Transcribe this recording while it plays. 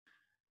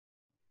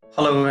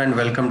Hello and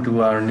welcome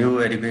to our new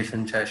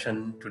education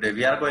session. Today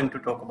we are going to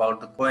talk about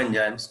the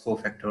coenzymes,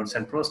 cofactors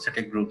and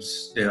prosthetic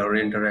groups, their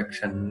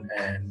interaction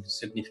and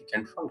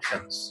significant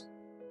functions.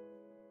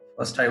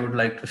 First, I would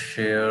like to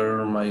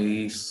share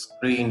my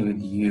screen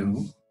with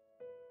you.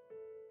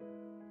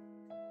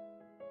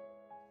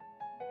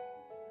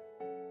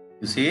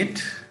 You see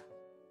it?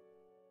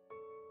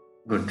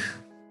 Good.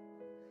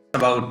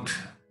 About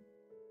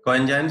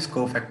coenzymes,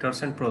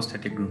 cofactors and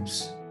prosthetic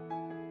groups.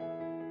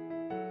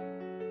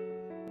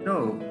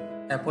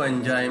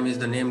 Apoenzyme is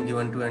the name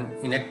given to an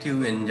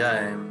inactive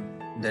enzyme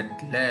that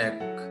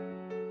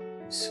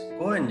lacks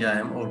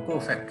coenzyme or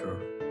cofactor.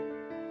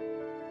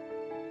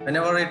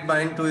 Whenever it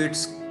binds to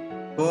its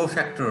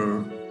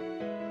cofactor,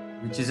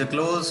 which is a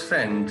close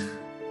friend,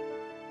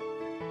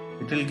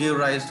 it will give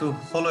rise to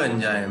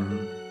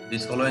holoenzyme.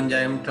 This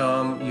holoenzyme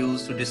term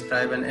used to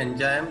describe an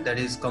enzyme that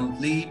is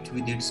complete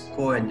with its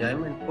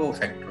coenzyme and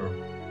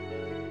cofactor.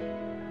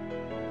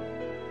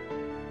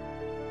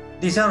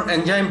 These are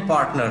enzyme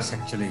partners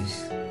actually,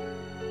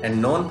 and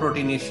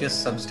non-proteinaceous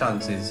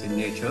substances in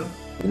nature.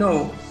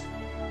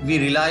 We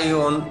rely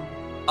on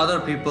other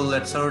people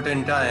at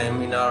certain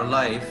time in our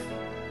life,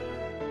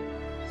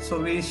 so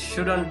we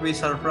shouldn't be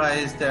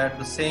surprised that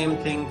the same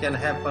thing can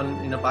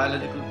happen in a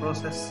biological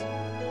process.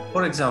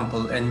 For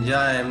example,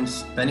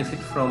 enzymes benefit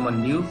from a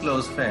new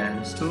close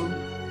friends too.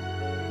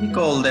 We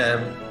call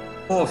them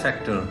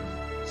cofactor.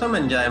 Some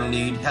enzymes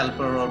need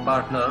helper or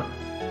partner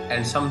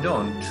and some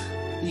don't.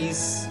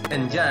 These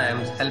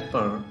enzymes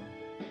helper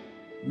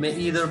may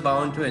either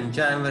bound to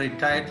enzyme very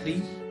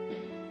tightly.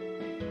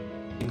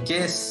 In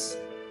case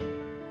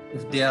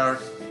if they are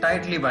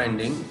tightly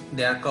binding,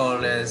 they are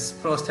called as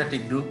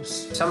prosthetic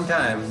groups.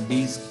 Sometimes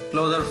these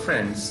closer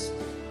friends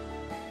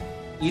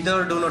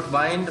either do not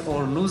bind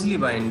or loosely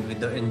bind with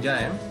the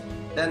enzyme,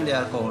 then they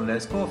are called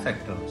as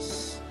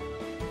cofactors.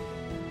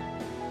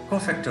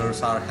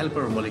 Cofactors are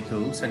helper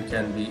molecules and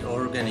can be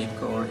organic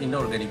or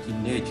inorganic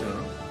in nature.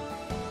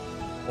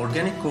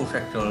 Organic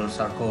cofactors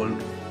are called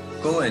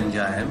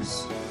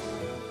coenzymes.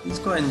 These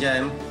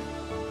coenzymes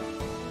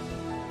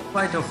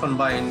quite often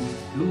bind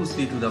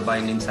loosely to the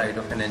binding site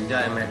of an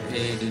enzyme and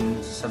aid in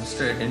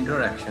substrate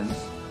interactions.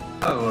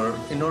 However,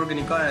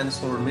 inorganic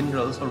ions or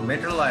minerals or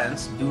metal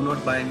ions do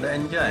not bind the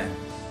enzyme.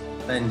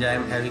 The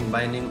enzyme having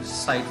binding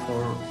site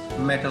for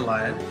metal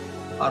ion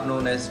are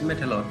known as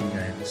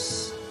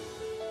metalloenzymes.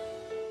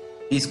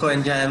 These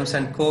coenzymes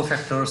and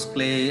cofactors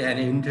play an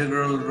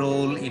integral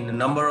role in a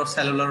number of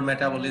cellular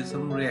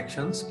metabolism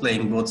reactions,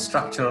 playing both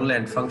structural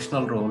and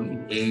functional role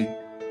in aid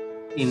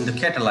in the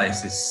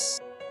catalysis.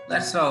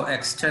 Let's now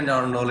extend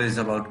our knowledge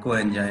about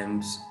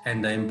coenzymes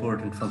and the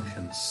important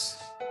functions.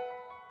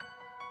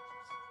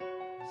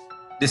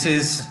 This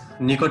is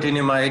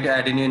nicotinamide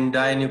adenine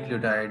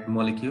dinucleotide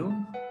molecule,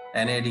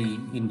 NAD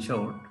in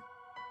short.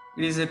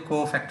 It is a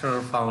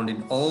cofactor found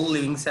in all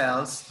living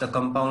cells. The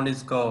compound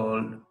is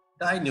called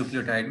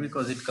dinucleotide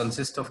because it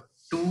consists of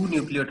two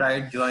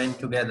nucleotides joined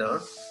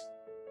together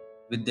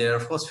with their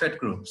phosphate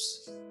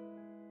groups.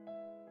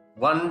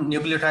 One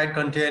nucleotide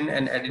contains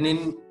an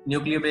adenine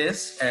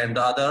nucleobase and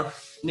the other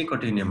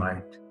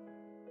nicotinamide.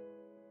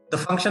 The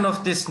function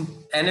of this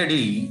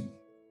NAD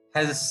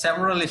has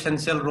several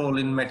essential roles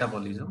in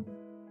metabolism.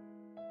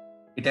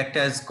 It acts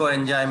as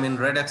coenzyme in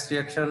redox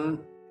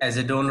reaction, as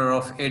a donor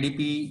of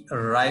ADP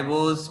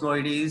ribose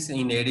moieties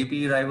in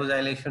ADP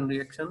ribosylation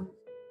reaction,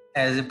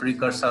 as a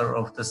precursor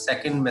of the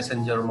second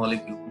messenger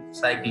molecule,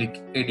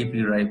 cyclic ADP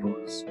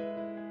ribose.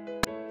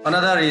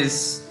 Another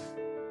is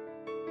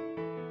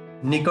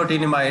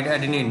nicotinamide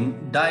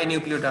adenine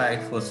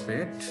dinucleotide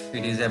phosphate.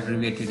 It is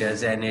abbreviated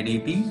as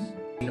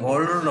NADP. In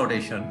older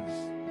notation,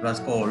 it was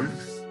called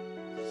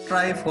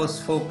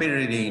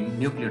triphosphopiridine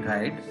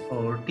nucleotide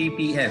or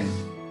TPN.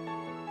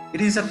 It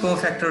is a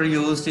cofactor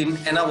used in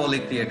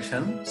anabolic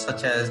reactions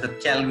such as the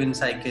Calvin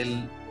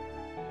cycle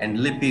and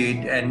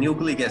lipid and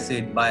nucleic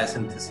acid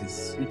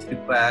biosynthesis, which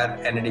require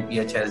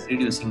NADPH as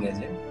reducing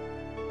agent.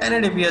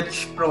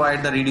 NADPH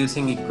provides the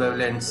reducing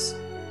equivalents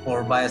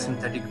for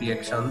biosynthetic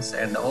reactions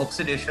and the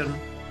oxidation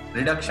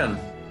reduction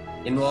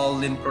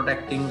involved in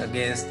protecting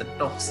against the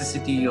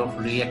toxicity of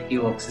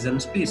reactive oxygen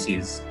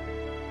species,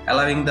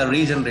 allowing the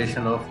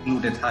regeneration of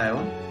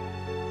glutathione.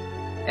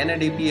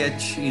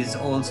 NADPH is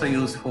also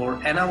used for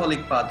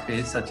anabolic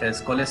pathways such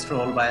as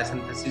cholesterol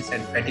biosynthesis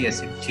and fatty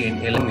acid chain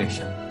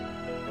elongation.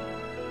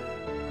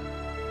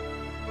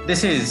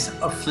 This is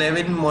a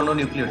flavin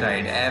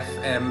mononucleotide,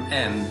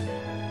 FMN.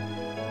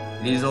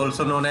 It is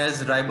also known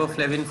as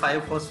riboflavin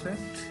 5-phosphate.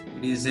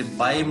 It is a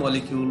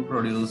bimolecule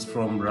produced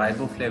from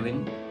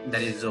riboflavin,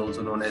 that is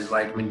also known as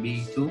vitamin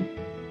B2.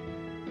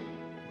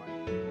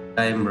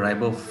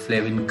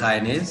 Riboflavin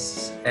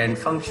kinase and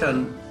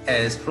function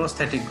as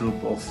prosthetic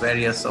group of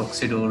various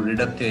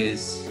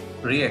oxidoreductase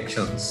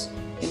reactions,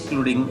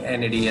 including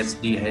NADH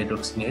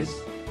dehydrogenase,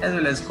 as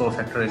well as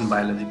cofactor in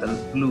biological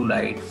blue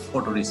light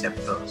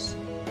photoreceptors.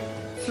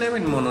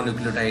 Flavin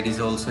mononucleotide is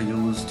also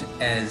used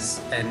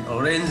as an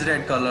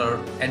orange-red color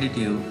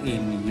additive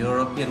in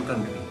European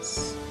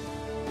countries.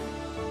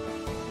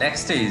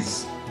 Next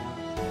is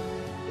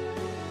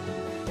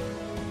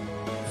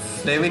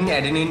Flavin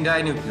adenine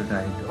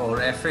dinucleotide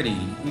or FAD,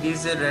 it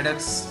is a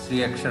redox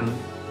reaction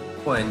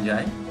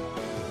coenzyme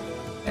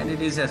and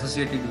it is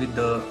associated with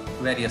the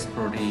various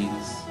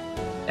proteins.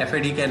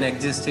 FAD can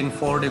exist in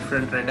 4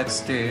 different redox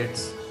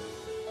states,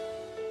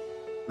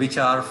 which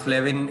are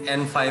flavin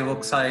N5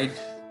 oxide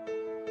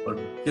or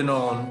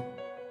quinone,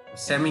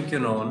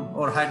 semiquinone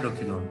or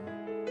hydroquinone.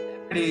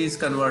 FAD is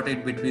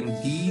converted between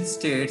these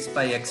states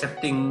by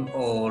accepting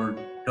or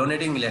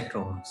donating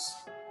electrons.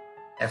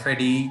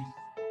 FAD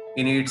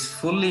in its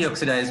fully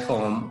oxidized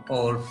form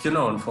or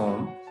quinone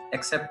form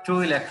accept 2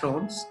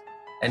 electrons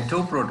and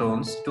 2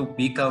 protons to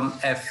become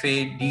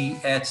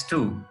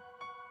FADH2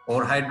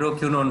 or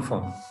hydroquinone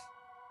form.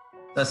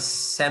 The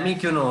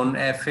semiquinone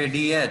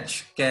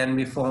FADH can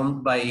be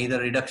formed by either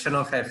reduction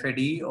of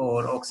FAD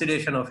or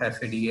oxidation of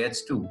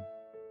FADH2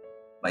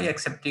 by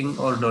accepting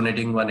or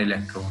donating 1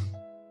 electron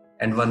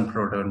and 1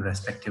 proton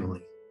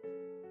respectively.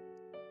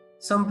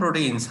 Some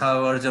proteins,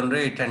 however,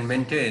 generate and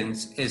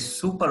maintains a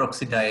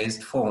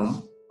superoxidized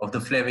form of the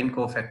flavin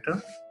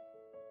cofactor,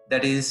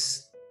 that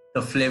is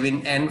the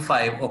flavin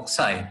N5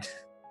 oxide.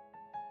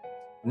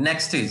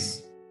 Next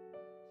is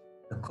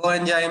the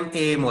coenzyme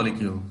A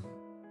molecule.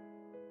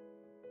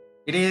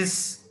 It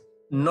is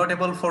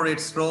notable for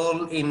its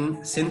role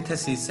in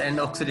synthesis and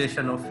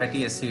oxidation of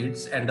fatty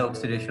acids and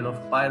oxidation of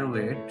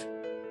pyruvate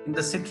in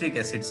the citric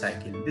acid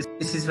cycle.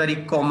 This is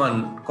very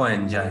common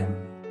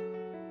coenzyme.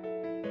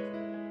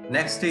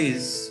 Next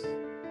is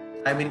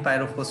thymine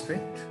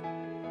pyrophosphate.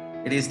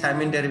 It is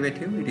thymine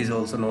derivative. It is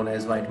also known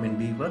as vitamin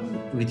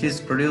B1, which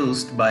is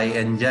produced by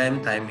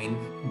enzyme thymine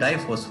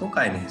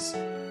diphosphokinase.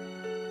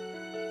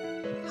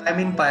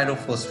 Thymine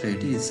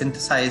pyrophosphate is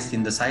synthesized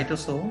in the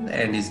cytosol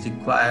and is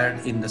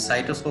required in the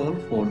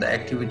cytosol for the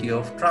activity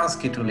of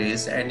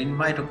transketolase and in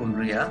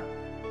mitochondria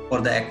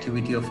for the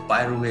activity of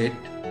pyruvate,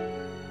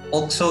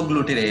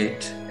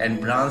 oxoglutarate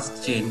and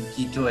branched chain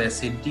keto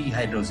acid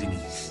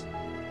dehydrogenase.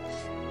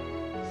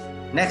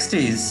 Next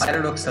is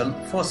pyridoxal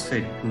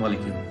phosphate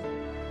molecule.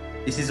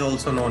 This is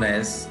also known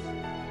as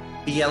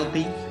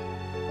PLP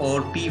or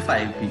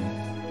P5P.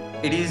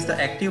 It is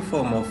the active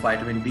form of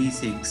vitamin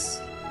B6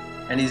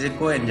 and is a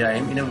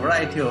coenzyme in a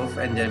variety of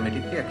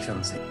enzymatic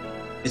reactions.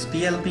 This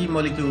PLP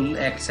molecule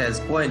acts as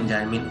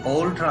coenzyme in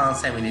all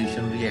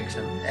transamination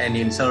reaction and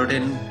in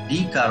certain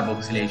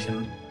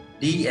decarboxylation,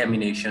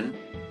 deamination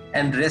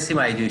and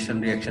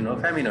racemization reaction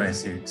of amino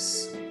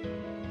acids.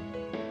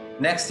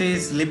 Next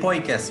is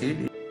lipoic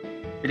acid.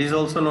 It is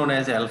also known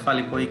as alpha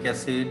lipoic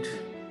acid,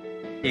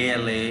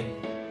 ALA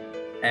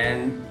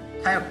and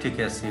thioptic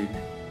acid.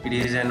 It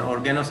is an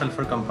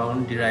organosulfur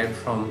compound derived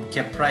from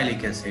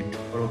caprylic acid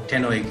or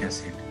octanoic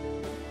acid.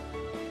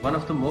 One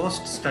of the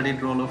most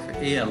studied role of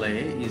ALA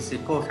is a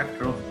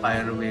cofactor of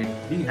pyruvate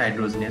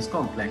dehydrogenase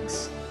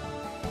complex.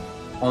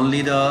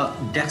 Only the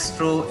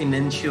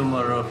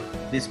dextroenantiomer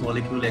of this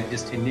molecule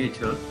exists in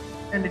nature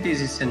and it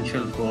is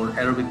essential for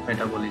aerobic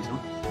metabolism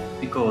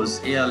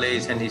because ALA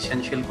is an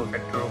essential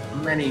cofactor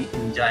of many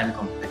enzyme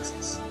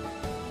complexes.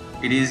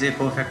 It is a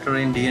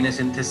cofactor in DNA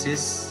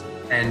synthesis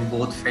and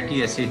both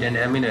fatty acid and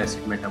amino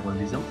acid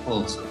metabolism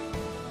also.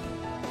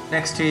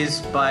 Next is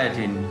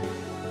biotin.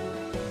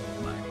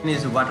 Biotin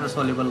is a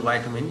water-soluble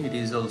vitamin. It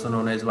is also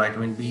known as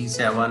vitamin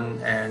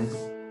B7 and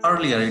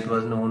earlier it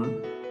was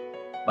known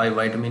by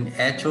vitamin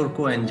H or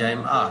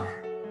coenzyme R.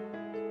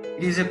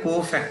 It is a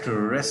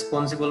cofactor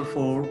responsible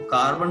for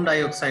carbon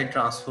dioxide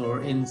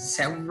transfer in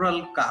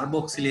several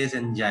carboxylase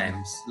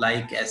enzymes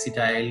like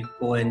acetyl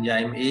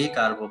coenzyme A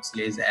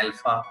carboxylase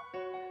alpha,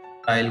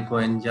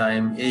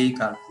 coenzyme A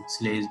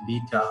carboxylase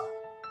beta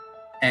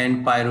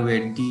and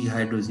pyruvate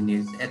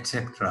dehydrogenase,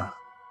 etc.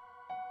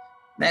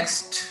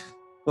 Next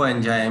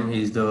coenzyme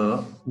is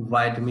the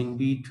vitamin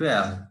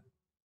B12.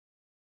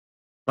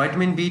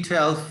 Vitamin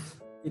B12,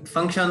 it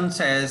functions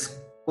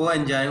as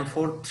coenzyme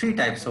for 3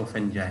 types of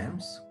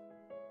enzymes: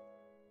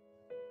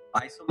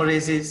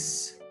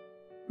 isomerases,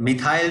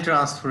 methyl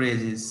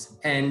transferases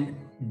and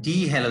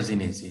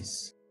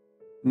dehalogenases.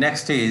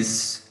 Next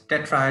is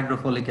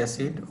tetrahydrofolic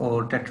acid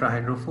or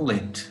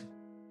tetrahydrofolate.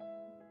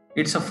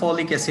 It's a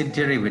folic acid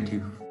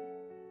derivative.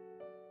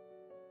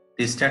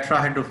 This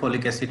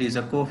tetrahydrofolic acid is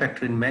a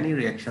cofactor in many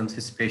reactions,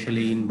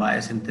 especially in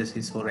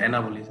biosynthesis or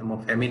anabolism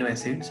of amino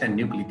acids and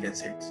nucleic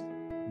acids.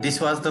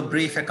 This was the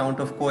brief account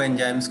of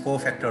coenzymes,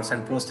 cofactors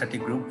and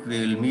prosthetic group.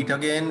 We will meet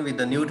again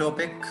with a new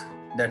topic.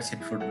 That's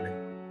it for today.